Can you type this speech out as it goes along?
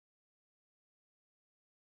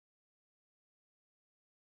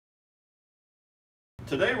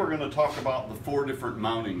Today we're going to talk about the 4 different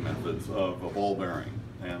mounting methods of a ball bearing.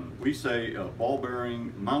 And we say a ball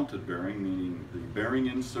bearing, mounted bearing, meaning the bearing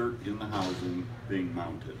insert in the housing being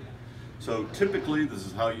mounted. So typically this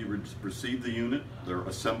is how you receive the unit. They're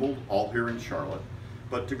assembled all here in Charlotte.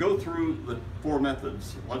 But to go through the 4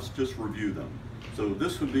 methods, let's just review them. So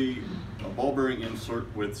this would be a ball bearing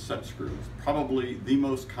insert with set screws, probably the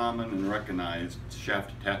most common and recognized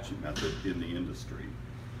shaft attachment method in the industry.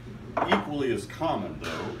 Equally as common,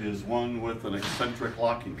 though, is one with an eccentric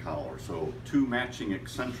locking collar. So 2 matching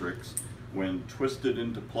eccentrics, when twisted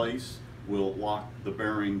into place, will lock the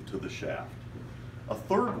bearing to the shaft. A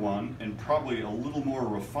third one, and probably a little more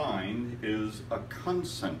refined, is a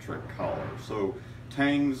concentric collar. So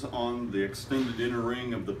tangs on the extended inner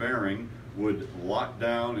ring of the bearing would lock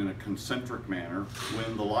down in a concentric manner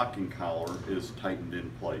when the locking collar is tightened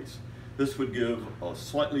in place. This would give a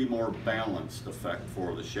slightly more balanced effect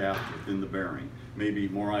for the shaft within the bearing, maybe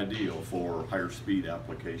more ideal for higher speed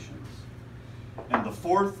applications. And the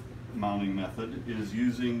 4th mounting method is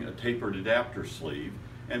using a tapered adapter sleeve,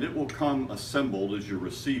 and it will come assembled as you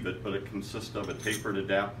receive it, but it consists of a tapered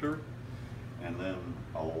adapter and then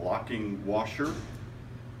a locking washer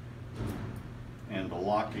and a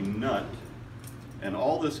locking nut, and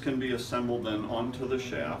all this can be assembled then onto the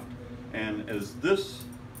shaft, and as this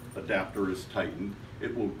adapter is tightened,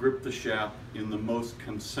 it will grip the shaft in the most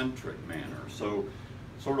concentric manner. So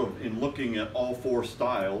sort of in looking at all 4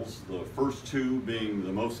 styles, the first 2 being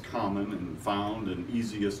the most common and found and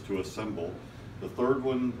easiest to assemble, the 3rd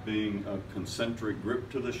one being a concentric grip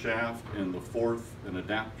to the shaft, and the 4th an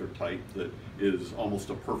adapter type that is almost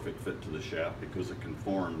a perfect fit to the shaft because it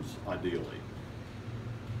conforms ideally.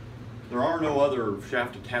 There are no other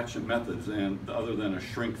shaft attachment methods other than a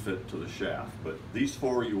shrink fit to the shaft, but these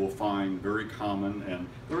 4 you will find very common, and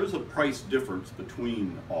there is a price difference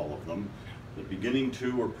between all of them. The beginning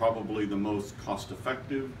 2 are probably the most cost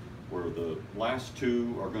effective, where the last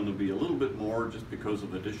 2 are going to be a little bit more just because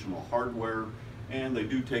of additional hardware, and they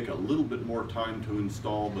do take a little bit more time to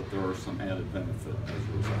install, but there are some added benefit as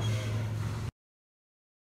a result.